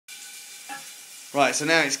Right, so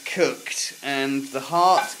now it's cooked and the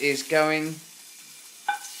heart is going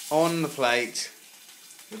on the plate.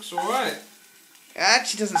 Looks alright. It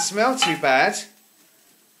actually doesn't smell too bad.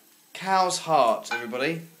 Cow's heart,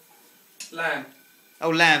 everybody. Lamb. Oh,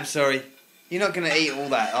 lamb, sorry. You're not going to eat all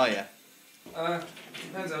that, are you?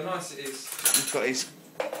 Depends how nice it is. He's got his...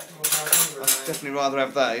 Oh, how hungry I'd I am. definitely rather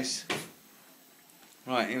have those.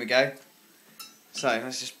 Right, here we go. So,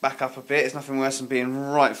 let's just back up a bit. There's nothing worse than being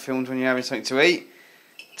right filmed when you're having something to eat.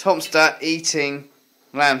 Thomsta eating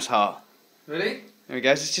lamb's heart. Ready? There we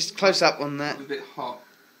go. So it's just close up on that. It's a bit hot.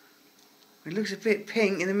 It looks a bit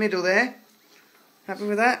pink in the middle there. Happy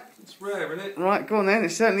with that? It's rare, isn't it? Right, go on then. It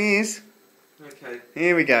certainly is. Okay.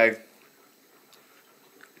 Here we go.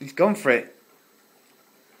 He's gone for it.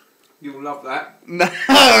 You'll love that. No!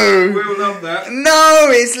 We'll love that. No,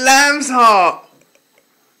 it's lamb's heart.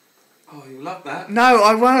 Oh, you'll love that. No,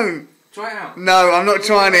 I won't. Try it out. No, I'm not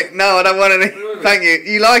trying it. No, I don't want any. Thank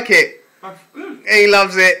you. You like it? Good. He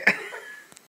loves it.